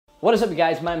What is up you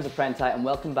guys, my name is ThePrenti and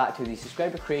welcome back to the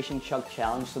subscriber creation chug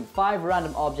challenge. So the 5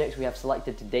 random objects we have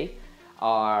selected today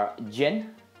are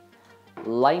gin,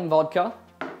 lime vodka,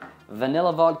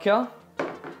 vanilla vodka,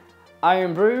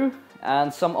 iron brew,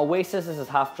 and some Oasis. This is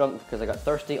half drunk because I got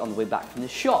thirsty on the way back from the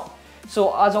shop.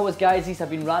 So as always guys, these have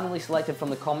been randomly selected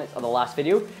from the comments of the last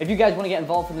video. If you guys want to get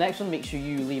involved for the next one, make sure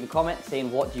you leave a comment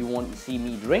saying what do you want to see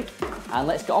me drink, and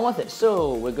let's get on with it.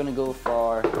 So we're going to go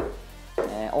for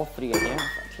all 3 in here.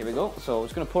 Here we go. So I'm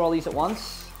just going to pour all these at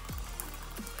once.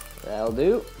 That'll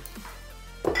do.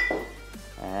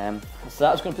 So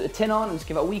that's going to put the tin on and just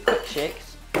give it a wee quick shake.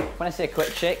 When I say quick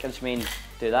shake, I just mean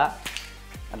do that.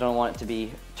 I don't want it to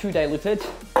be too diluted.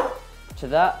 To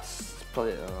that,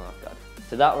 probably, oh god.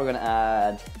 To that we're going to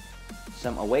add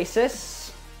some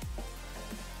Oasis.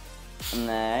 And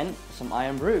then some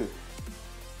iron brew.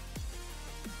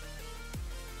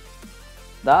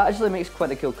 That actually makes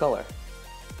quite a cool colour.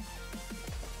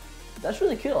 That's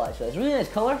really cool actually, it's a really nice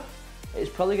colour. It's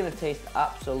probably going to taste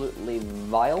absolutely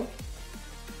vile.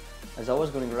 As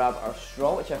always, going to grab our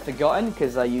straw, which I've forgotten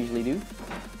because I usually do.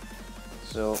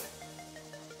 So,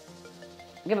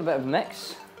 give it a bit of a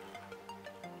mix.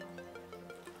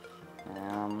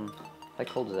 How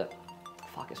cold is it?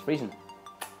 Fuck, it's freezing.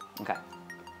 Okay.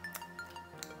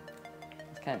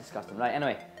 It's kind of disgusting. Right,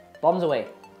 anyway, bombs away.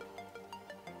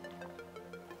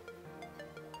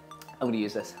 I'm going to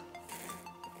use this.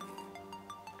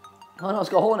 Oh no, it's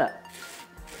got a hole in it.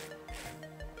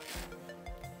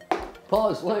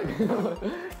 Pause, look.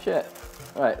 Shit.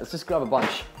 Alright, let's just grab a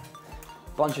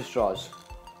bunch of straws.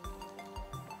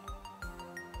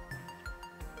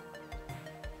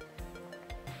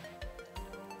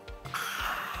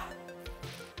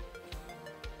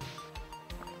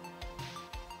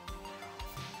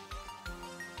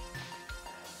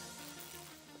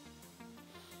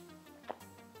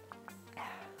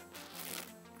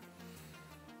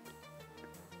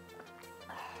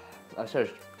 That's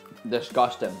just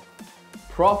disgusting.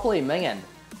 Properly minging.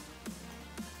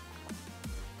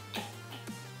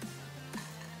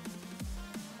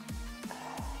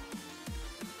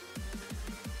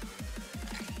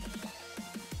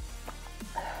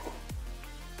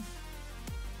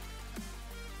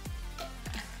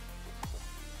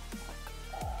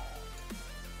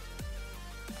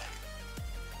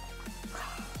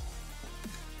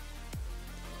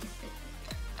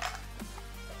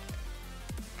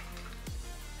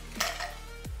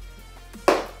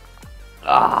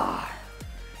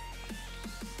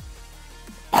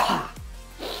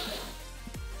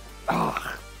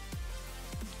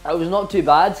 It was not too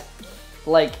bad.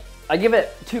 Like, I give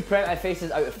it 2 ThePrenti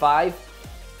faces out of 5.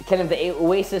 Kind of the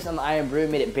Oasis and the iron brew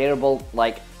made it bearable.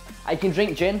 Like, I can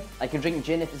drink gin. I can drink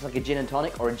gin if it's like a gin and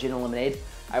tonic or a gin and lemonade.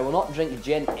 I will not drink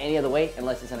gin any other way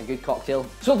unless it's in a good cocktail.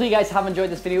 So hopefully you guys have enjoyed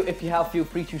this video. If you have, feel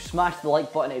free to smash the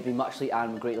like button. It would be muchly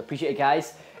and greatly appreciated,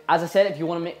 guys. As I said, if you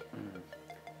want to make...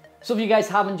 So if you guys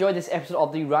have enjoyed this episode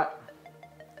of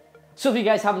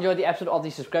the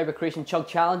subscriber creation chug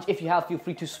challenge, if you have, feel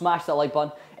free to smash that like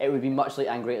button. It would be muchly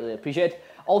and greatly appreciated.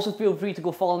 Also feel free to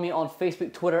go follow me on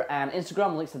Facebook, Twitter and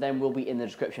Instagram. Links to them will be in the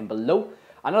description below.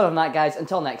 And other than that guys,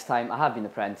 until next time, I have been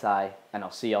ThePrenti and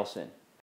I'll see y'all soon.